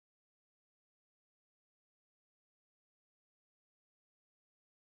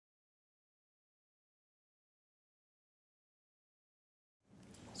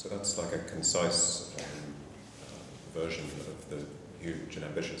So that's like a concise version of the huge and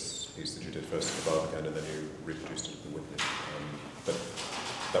ambitious piece that you did first at the Barbican and then you reproduced it at the Whitney. But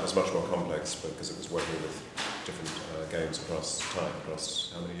that was much more complex because it was working with different games across time,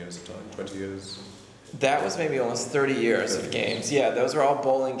 across how many years of time? 20 years? That was maybe almost 30 years of games. Yeah, those were all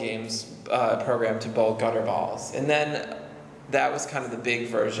bowling games programmed to bowl gutter balls. And then that was kind of the big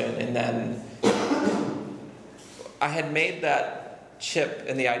version. And then I had made that chip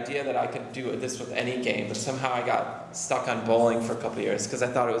and the idea that I could do this with any game, but somehow I got stuck on bowling for a couple of years because I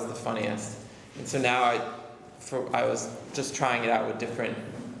thought it was the funniest. And so now I was just trying it out with different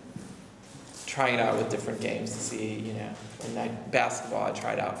games to see, you know. And basketball I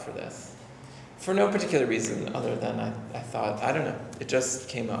tried out for this. For no particular reason other than I thought, I don't know, it just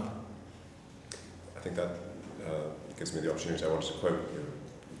came up. I think that gives me the opportunity. I wanted to quote your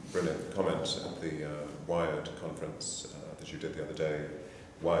brilliant comment at the Wired conference that you did the other day.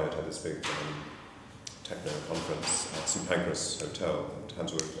 Wired had this big techno conference at St Pancras Hotel, and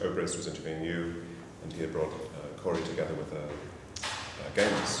Hans-Ulrich Obrist was interviewing you, and he had brought Cory together with a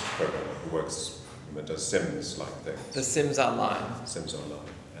games programmer who works and does Sims-like things. The Sims Online. Sims Online.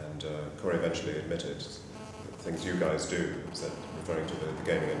 And Cory eventually admitted the things you guys do, is that referring to the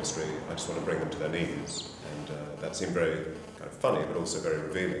gaming industry, I just want to bring them to their knees. And that seemed very kind of funny, but also very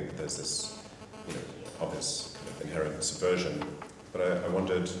revealing. There's this, you know, obvious kind of inherent subversion. But I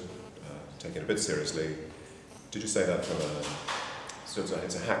wondered, taking it a bit seriously, did you say that from so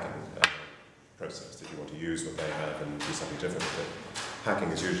it's a hacking process that you want to use what they have and do something different with it? Hacking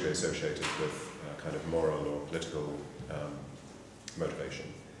is usually associated with kind of moral or political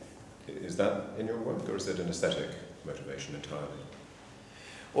motivation. Is that in your work, or is it an aesthetic motivation entirely?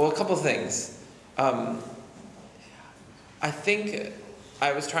 Well, a couple things. I think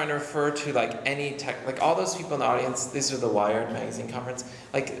I was trying to refer to like any tech, like all those people in the audience. These are the Wired magazine conference.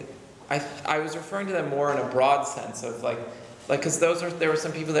 Like, I was referring to them more in a broad sense of like, because there were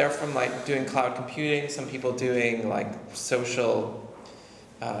some people there from like doing cloud computing, some people doing like social,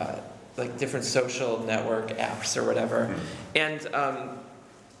 like different social network apps or whatever, and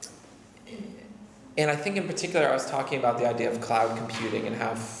I think in particular I was talking about the idea of cloud computing and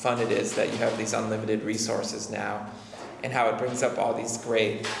how fun it is that you have these unlimited resources now, and how it brings up all these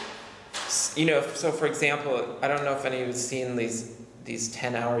great, you know. So for example, I don't know if any of you have seen these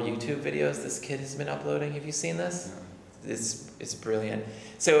 10-hour YouTube videos this kid has been uploading. Have you seen this? It's brilliant.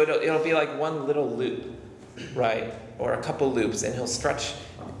 So it'll be like one little loop, right, or a couple loops, and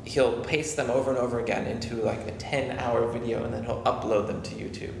he'll paste them over and over again into like a 10-hour video, and then he'll upload them to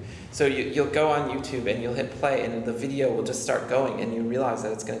YouTube. So you'll go on YouTube and you'll hit play, and the video will just start going, and you realize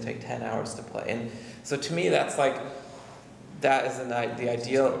that it's going to take 10 hours to play. And so to me, that is the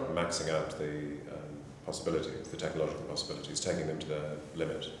ideal. It's like maxing out the possibilities, the technological possibilities, taking them to their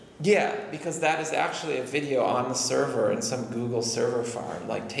limit. Yeah, because that is actually a video on the server in some Google server farm,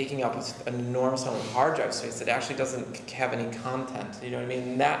 like taking up an enormous amount of hard drive space that actually doesn't have any content. You know what I mean?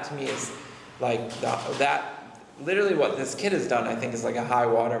 And that to me is like literally what this kid has done, I think, is like a high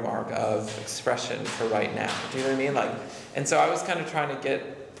watermark of expression for right now. Do you know what I mean? Like, and so I was kind of trying to get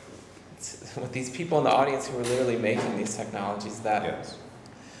with these people in the audience who were literally making these technologies that. Yes.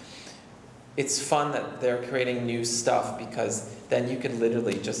 It's fun that they're creating new stuff, because then you could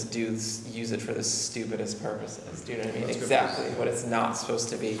literally just use it for the stupidest purposes. Do you know what I mean? That's exactly what it's not supposed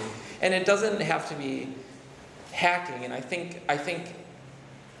to be. And it doesn't have to be hacking. And I think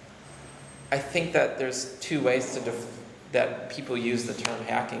that there's two ways that people use the term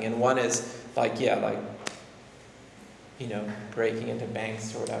hacking. And one is like, you know, breaking into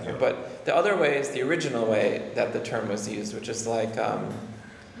banks or whatever. Yeah. But the other way is the original way that the term was used, which is like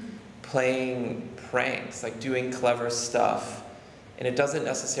playing pranks, like doing clever stuff. And it doesn't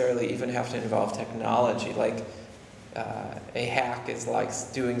necessarily even have to involve technology. Like a hack is like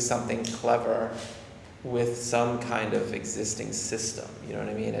doing something clever with some kind of existing system, you know what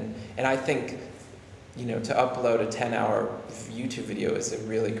I mean? And I think, you know, to upload a 10-hour YouTube video is a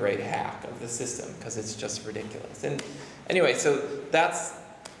really great hack of the system, because it's just ridiculous. And anyway, so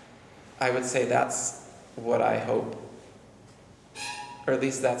I would say that's what I hope, or at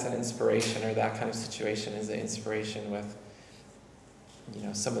least that's an inspiration, or that kind of situation is an inspiration with, you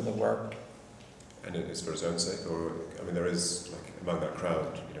know, some of the work. And it is for its own sake, or, I mean, there is, like, among that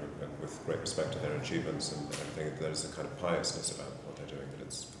crowd, you know, and with great respect to their achievements and everything, there's a kind of piousness about what they're doing, that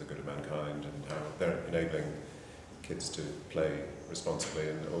it's for the good of mankind, and how they're enabling kids to play responsibly,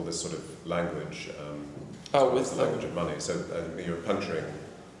 and all this sort of language, with the language of money. So you're puncturing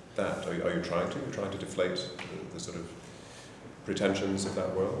that. Are you trying to? You're trying to deflate the sort of pretensions of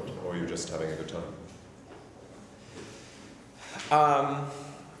that world, or are you just having a good time?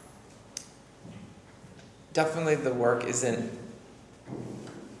 definitely the work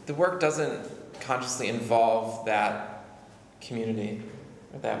doesn't consciously involve that community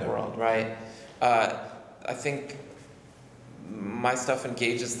or that world, right? I think my stuff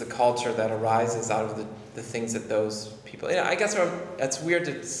engages the culture that arises out of the things that those people, I guess it's weird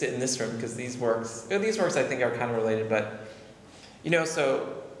to sit in this room because these works I think are kind of related, but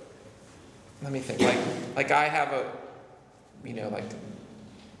so let me think, like I have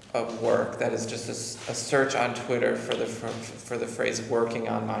a work that is just a search on Twitter for the phrase "working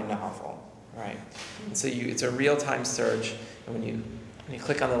on my novel," right? And so it's a real-time search, and when you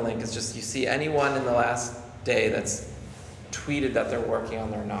click on the link, it's just you see anyone in the last day that's tweeted that they're working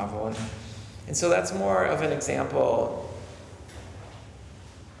on their novel, and so that's more of an example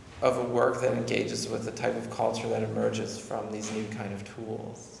of a work that engages with the type of culture that emerges from these new kind of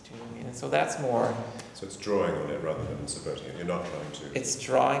tools. Do you know what I mean? And so that's more. So it's drawing on it rather than subverting it. You're not trying to. It's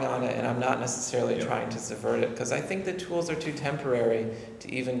drawing on it, and I'm not necessarily trying to subvert it, because I think the tools are too temporary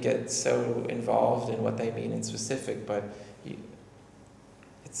to even get so involved in what they mean in specific. But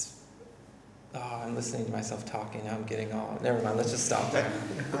I'm listening to myself talking. Now I'm getting all. Never mind. Let's just stop there.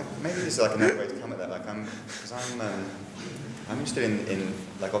 Maybe this is like another way to come at that. Like I'm interested in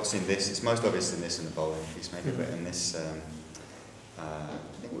like obviously in this. It's most obvious in this and the bowling piece maybe, but in this.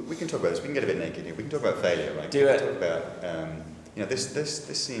 We can talk about this. We can get a bit naked here. We can talk about failure, right? Do it. Talk about this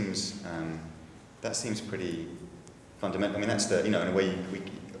seems that seems pretty fundamental. I mean, that's the in a way we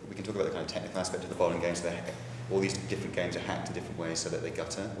can talk about the kind of technical aspect of the bowling games. All these different games are hacked in different ways so that they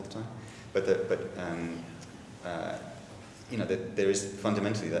gutter all the time. But there is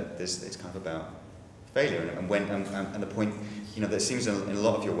fundamentally that it's kind of about failure and when and the point that seems in a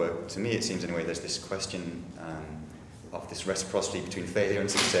lot of your work, to me it seems anyway, there's this question of this reciprocity between failure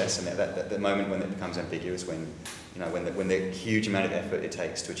and success, and that the moment when it becomes ambiguous, when the huge amount of effort it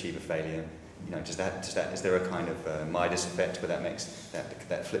takes to achieve a failure, is there a kind of Midas effect where that makes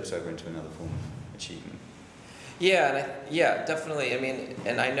that flips over into another form of achievement? Yeah, definitely. I mean,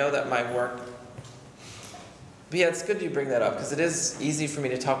 and I know that my work. But yeah, it's good you bring that up, because it is easy for me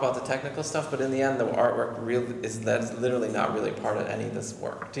to talk about the technical stuff, but in the end, the artwork that's literally not really part of any of this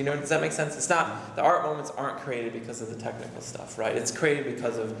work. Does that make sense? It's not, the art moments aren't created because of the technical stuff, right? It's created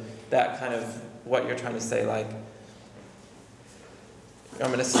because of that kind of, what you're trying to say, like, I'm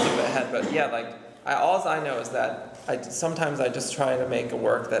going to skip ahead, but yeah, like, all I know is that sometimes I just try to make a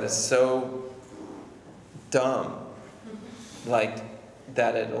work that is so dumb, like,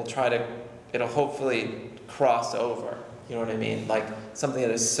 that it'll hopefully cross over, you know what I mean? Like something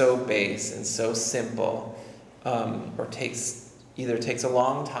that is so base and so simple, or either takes a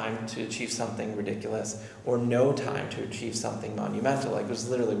long time to achieve something ridiculous, or no time to achieve something monumental. Like, it's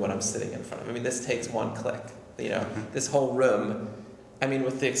literally what I'm sitting in front of. I mean, this takes one click, This whole room, I mean,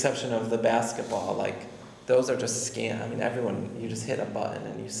 with the exception of the basketball, like, those are just scanned. I mean, you just hit a button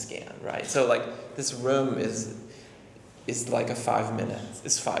and you scan, right? So, like, this room is like 5 minutes.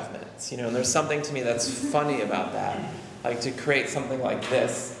 It's 5 minutes, and there's something to me that's funny about that. Like, to create something like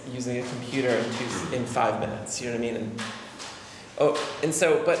this using a computer in 5 minutes, you know what I mean?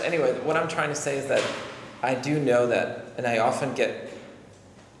 But anyway, what I'm trying to say is that I do know that, and I often get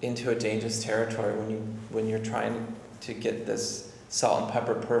into a dangerous territory when you're trying to get this salt and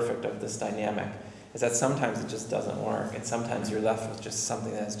pepper perfect of this dynamic, is that sometimes it just doesn't work, and sometimes you're left with just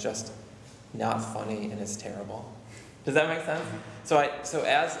something that's just not funny and it's terrible. Does that make sense?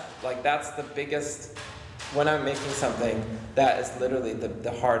 That's the biggest, when I'm making something, that is literally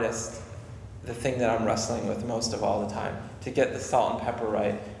the hardest, the thing that I'm wrestling with most of all the time, to get the salt and pepper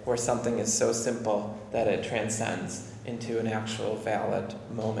right, where something is so simple that it transcends into an actual valid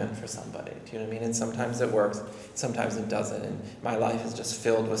moment for somebody. Do you know what I mean? And sometimes it works, sometimes it doesn't, and my life is just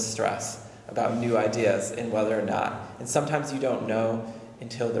filled with stress about new ideas and whether or not, and sometimes you don't know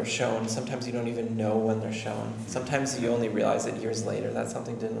until they're shown. Sometimes you don't even know when they're shown. Sometimes you only realize it years later that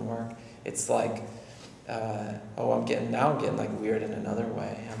something didn't work. It's like, I'm getting like weird in another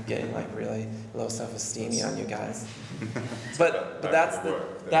way. I'm getting like really low self-esteem on you guys. But that's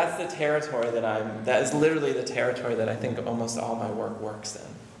the territory that is literally the territory that I think almost all my work works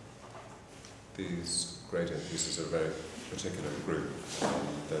in. These gradient pieces are a very particular group.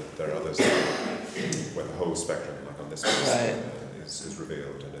 There are others where the whole spectrum, like on this piece, right, is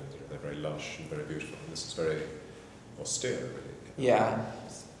revealed, and they're very lush and very beautiful. And this is very austere, really. Yeah.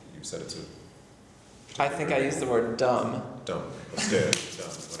 You said it's a. I think I used the word dumb. Dumb, austere, dumb,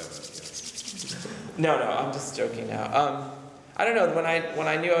 whatever. Yeah. No, I'm just joking now. I don't know. When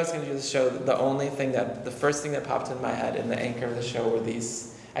I knew I was going to do the show, the first thing that popped in my head, and the anchor of the show, were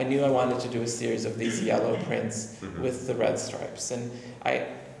these. I knew I wanted to do a series of these yellow prints with the red stripes, and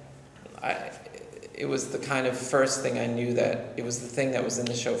it was the kind of first thing I knew that it was the thing that was in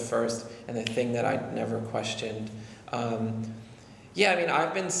the show first and the thing that I never questioned. Yeah, I mean,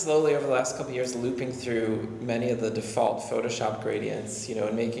 I've been slowly over the last couple of years looping through many of the default Photoshop gradients, you know,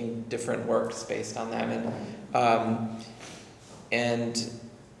 and making different works based on them. And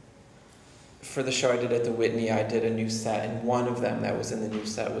for the show I did at the Whitney, I did a new set, and one of them that was in the new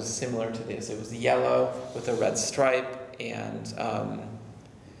set was similar to this. It was yellow with a red stripe, and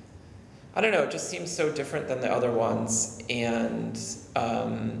I don't know, it just seems so different than the other ones, and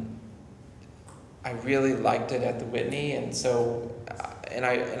I really liked it at the Whitney, and so, and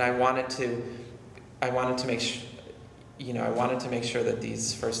I wanted to make I wanted to make sure that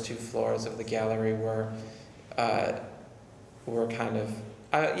these first 2 floors of the gallery were kind of,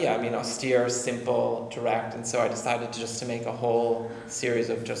 yeah, I mean, austere, simple, direct, and so I decided just to make a whole series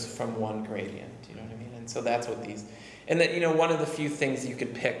of just from one gradient, you know what I mean? And so that's what these, and then, you know, one of the few things you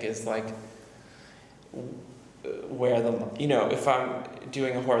could pick is like, where the, you know, if I'm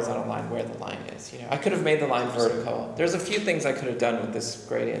doing a horizontal line, where the line is, you know. I could have made the line vertical. There's a few things I could have done with this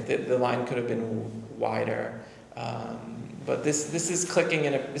gradient. The line could have been wider, but this is clicking,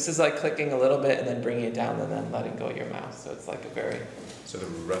 this is like clicking a little bit and then bringing it down and then letting go of your mouse. So it's like a very... So the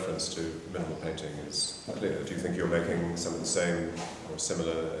reference to minimal painting is clear. Do you think you're making some of the same or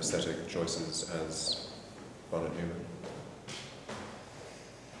similar aesthetic choices as Barnett Newman?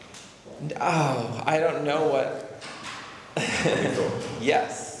 Oh, I don't know what...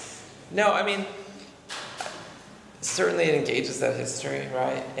 Yes. No, I mean, certainly it engages that history,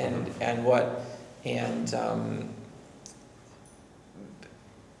 right? And what, and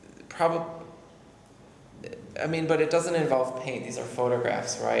probably, I mean, but it doesn't involve paint. These are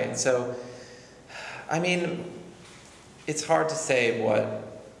photographs, right? And so, I mean, it's hard to say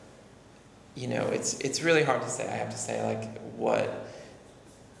what, you know, it's really hard to say. I have to say, like, what,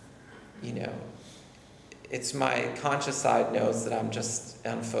 you know, it's my conscious side knows that I'm just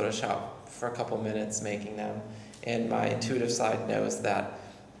on Photoshop for a couple minutes making them, and my intuitive side knows that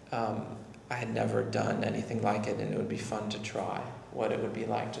I had never done anything like it, and it would be fun to try what it would be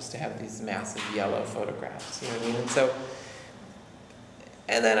like just to have these massive yellow photographs, you know what I mean? And so,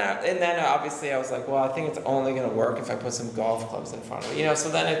 and then obviously I was like, well, I think it's only going to work if I put some golf clubs in front of it, you know. So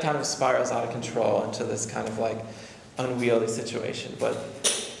then it kind of spirals out of control into this kind of like unwieldy situation, but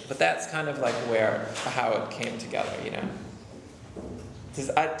that's kind of like how it came together, you know.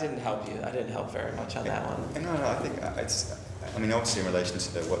 I didn't help you. I didn't help very much on that one. No, I think it's, I mean, obviously in relation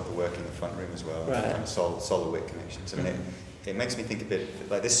to the work in the front room as well, right. And Solar Wit connections. I mean, it makes me think a bit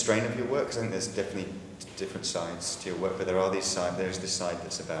like this strain of your work, because I think there's definitely different sides to your work, but there's this side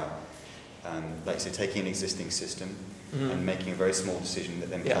that's about, like I say, taking an existing system and making a very small decision that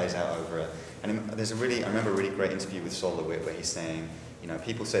then plays out over a, and there's I remember a really great interview with Solar Wit where he's saying, you know,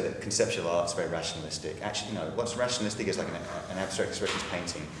 people say that conceptual art's very rationalistic. Actually, you know, what's rationalistic is like an abstract expressionist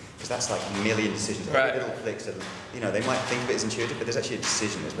painting, because that's like a million decisions, right. Little flicks of, you know, they might think of it as intuitive, but there's actually a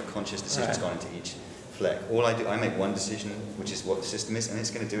decision, there's a conscious decision that's gone into each fleck. All I do, I make one decision, which is what the system is, and it's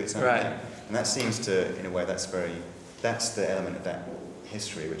going to do its own thing. And that seems to, in a way, that's the element of that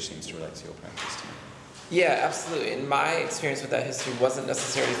history which seems to relate to your practice to me. Yeah, absolutely. And my experience with that history wasn't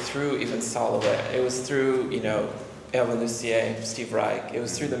necessarily through even Solar Wit. It was through, you know, Elvin Lucier, Steve Reich. It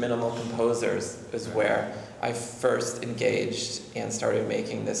was through the minimal composers is where I first engaged and started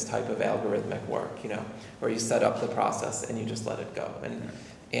making this type of algorithmic work, you know, where you set up the process and you just let it go.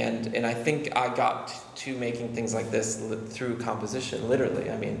 And I think I got to making things like this through composition,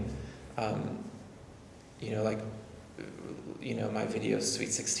 literally. I mean, you know, like, you know, my video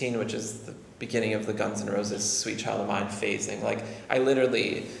Sweet 16, which is the beginning of the Guns N' Roses Sweet Child of Mine phasing. Like,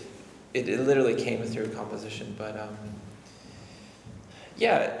 it literally came through composition, but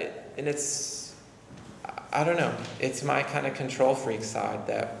yeah, and it's, I don't know, it's my kind of control freak side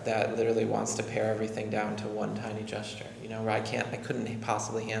that literally wants to pare everything down to one tiny gesture, you know, where I couldn't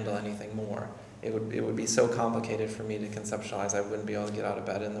possibly handle anything more. It would be so complicated for me to conceptualize, I wouldn't be able to get out of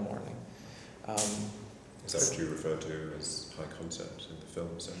bed in the morning. Is that what you refer to as high concept in the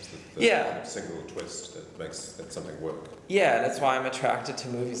film sense? The Yeah. kind of single twist that makes something work? Yeah, that's why I'm attracted to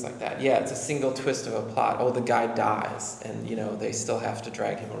movies like that. Yeah, it's a single twist of a plot. Oh, the guy dies, and, you know, they still have to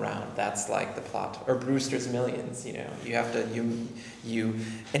drag him around. That's like the plot. Or Brewster's Millions, you know. You have to, you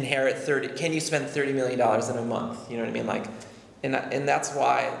inherit can you spend $30 million in a month? You know what I mean? Like, and that's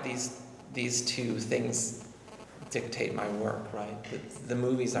why these two things dictate my work, right? The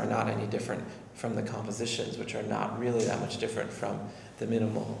movies are not any different from the compositions, which are not really that much different from the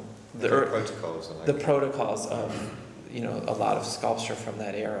minimal, the protocols of, you know, a lot of sculpture from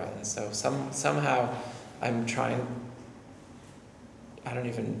that era. And so somehow I'm trying, I don't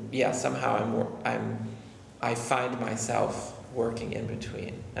even, yeah, somehow I find myself working in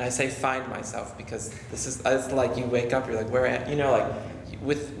between. And I say find myself because it's like you wake up, you're like, where am, like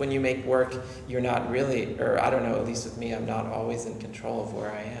when you make work, you're not really, or I don't know, at least with me, I'm not always in control of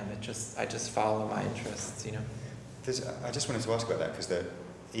where I am. I just follow my interests, I just wanted to ask about that because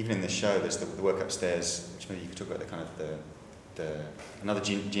even in the show, there's the work upstairs, which maybe you could talk about the kind of another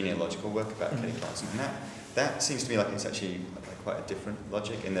genealogical work about Kelly Clarkson, and that seems to me like it's actually like quite a different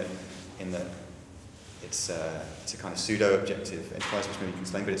logic in that it's a kind of pseudo-objective enterprise, which maybe you can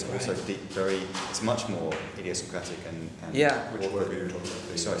explain, but it's also deep, it's much more idiosyncratic and yeah. Which work are you talking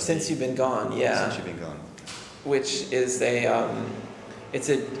about? Sorry, Since You've Been Gone, yeah. Since You've Been Gone. Which is it's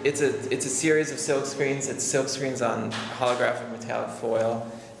a series of silk screens. It's silk screens on holographic metallic foil,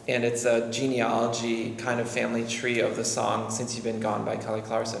 and it's a genealogy kind of family tree of the song "Since You've Been Gone" by Kelly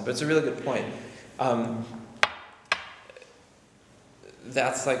Clarkson. But it's a really good point.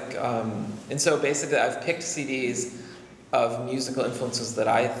 That's like, and so basically, I've picked CDs of musical influences that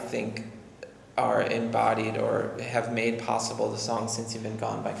I think are embodied or have made possible the song "Since You've Been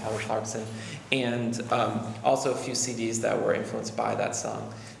Gone" by Kelly Clarkson, and also a few CDs that were influenced by that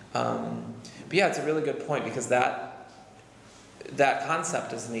song. But yeah, it's a really good point because that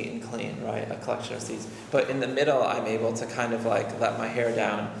concept is neat and clean, right? A collection of CDs. But in the middle, I'm able to kind of like let my hair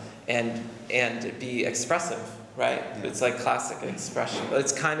down and be expressive, right? Yeah. It's like classic expression, but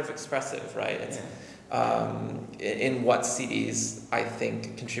it's kind of expressive, right? It's, in what CDs I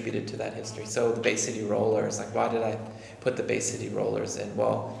think contributed to that history. So the Bay City Rollers, like why did I put the Bay City Rollers in?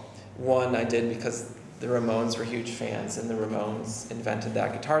 Well, one, I did because the Ramones were huge fans and the Ramones invented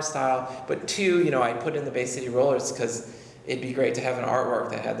that guitar style. But two, I put in the Bay City Rollers because it'd be great to have an artwork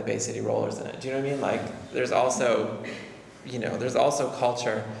that had the Bay City Rollers in it. Do you know what I mean? Like there's also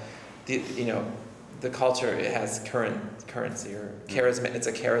culture, the culture, it has currency or charisma. It's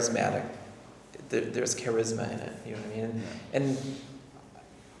a charismatic. There's charisma in it. You know what I mean? And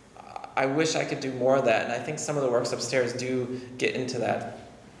I wish I could do more of that. And I think some of the works upstairs do get into that.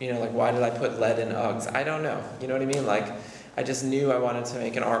 Like why did I put lead in Uggs? I don't know. You know what I mean? Like I just knew I wanted to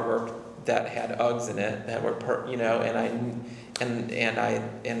make an artwork that had Uggs in it that were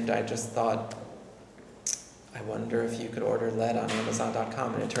and I just thought, I wonder if you could order lead on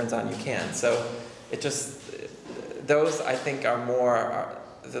Amazon.com, and it turns out you can. So it just, those I think are more,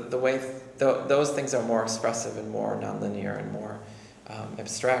 those things are more expressive and more nonlinear and more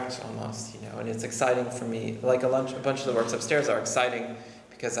abstract almost, and it's exciting for me. Like a bunch of the works upstairs are exciting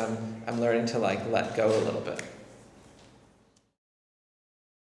because I'm learning to like let go a little bit.